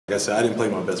Like I said, I didn't play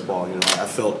my best ball. I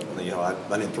felt,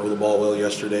 I didn't throw the ball well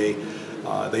yesterday.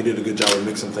 They did a good job of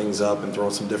mixing things up and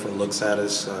throwing some different looks at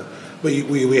us. But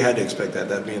we had to expect that.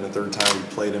 That being the third time we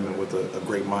played him, and with a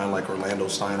great mind like Orlando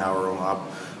Steinauer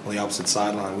on the opposite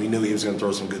sideline, we knew he was going to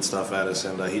throw some good stuff at us,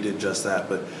 and he did just that.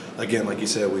 But again, like you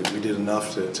said, we did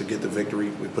enough to get the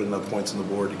victory. We put enough points on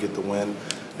the board to get the win,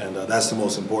 and that's the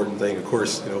most important thing. Of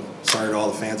course, sorry to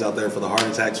all the fans out there for the heart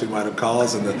attacks we might have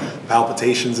caused and the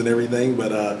palpitations and everything.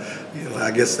 But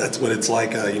I guess that's what it's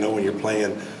like. When you're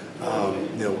playing.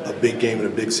 A big game in a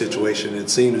big situation. It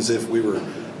seemed as if we were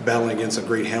battling against a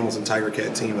great Hamilton Tiger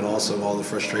Cat team, and also all the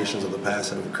frustrations of the past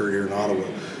that have occurred here in Ottawa.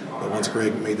 But once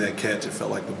Greg made that catch, it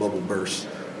felt like the bubble burst.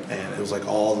 And it was like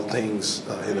all the things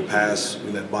in the past,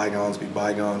 we let bygones be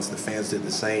bygones. The fans did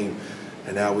the same.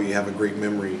 And now we have a great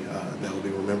memory that will be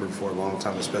remembered for a long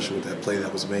time, especially with that play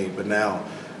that was made. But now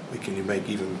we can make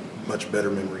even much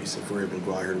better memories if we're able to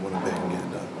go out here to win a big and get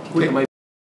it done.